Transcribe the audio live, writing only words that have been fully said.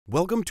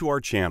Welcome to our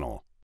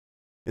channel.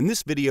 In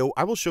this video,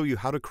 I will show you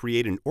how to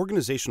create an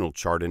organizational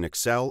chart in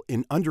Excel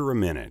in under a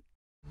minute.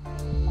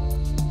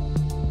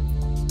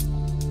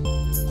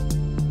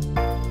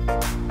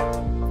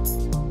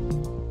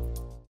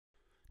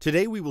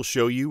 Today we will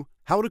show you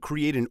how to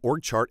create an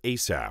org chart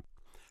ASAP,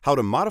 how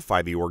to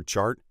modify the org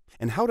chart,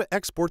 and how to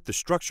export the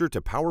structure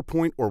to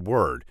PowerPoint or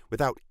Word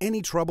without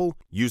any trouble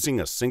using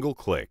a single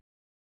click.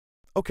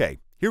 Okay,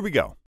 here we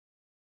go.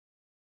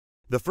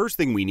 The first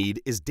thing we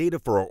need is data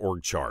for our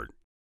org chart.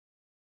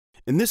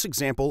 In this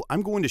example,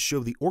 I'm going to show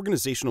the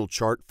organizational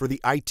chart for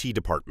the IT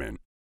department.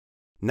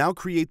 Now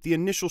create the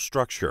initial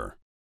structure.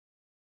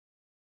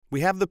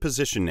 We have the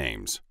position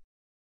names.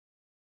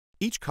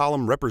 Each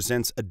column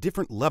represents a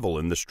different level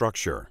in the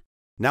structure.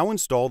 Now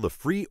install the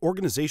free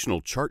organizational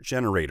chart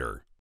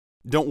generator.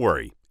 Don't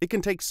worry, it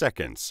can take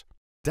seconds.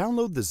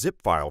 Download the zip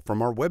file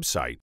from our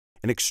website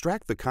and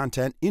extract the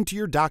content into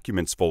your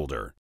Documents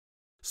folder.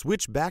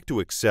 Switch back to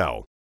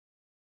Excel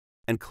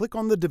and click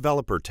on the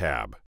Developer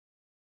tab.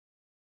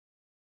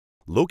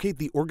 Locate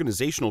the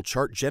Organizational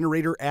Chart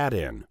Generator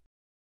add-in.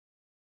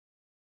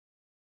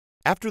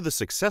 After the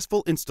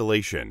successful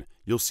installation,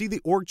 you'll see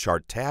the Org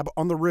Chart tab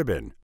on the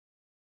ribbon.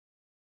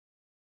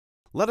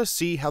 Let us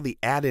see how the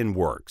add-in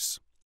works.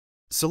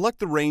 Select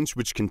the range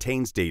which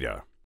contains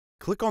data.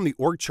 Click on the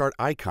Org Chart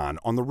icon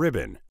on the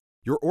ribbon.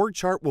 Your org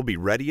chart will be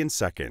ready in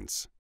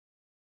seconds.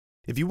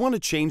 If you want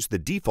to change the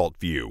default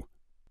view,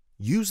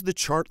 use the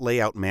Chart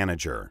Layout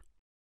Manager.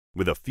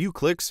 With a few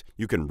clicks,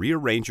 you can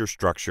rearrange your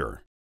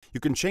structure.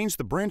 You can change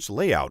the branch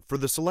layout for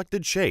the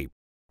selected shape.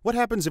 What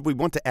happens if we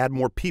want to add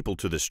more people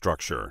to this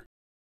structure?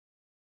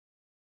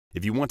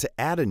 If you want to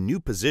add a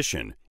new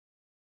position,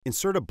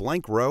 insert a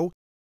blank row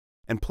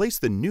and place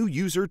the new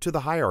user to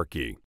the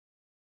hierarchy.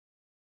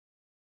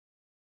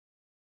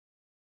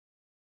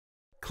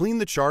 Clean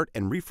the chart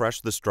and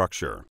refresh the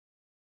structure.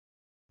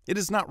 It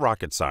is not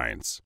rocket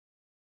science.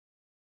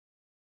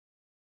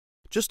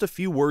 Just a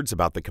few words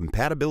about the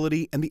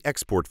compatibility and the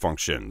export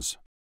functions.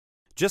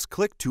 Just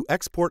click to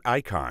Export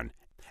icon,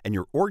 and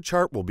your org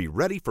chart will be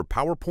ready for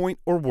PowerPoint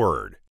or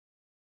Word.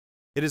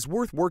 It is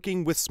worth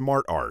working with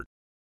SmartArt.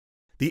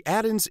 The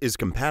add-ins is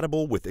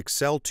compatible with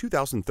Excel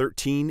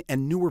 2013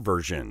 and newer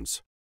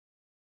versions.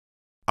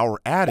 Our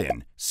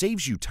add-in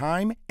saves you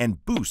time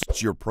and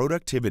boosts your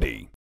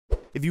productivity.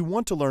 If you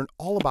want to learn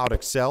all about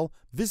Excel,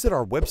 visit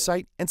our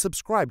website and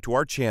subscribe to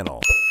our channel.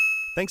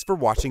 Thanks for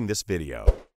watching this video.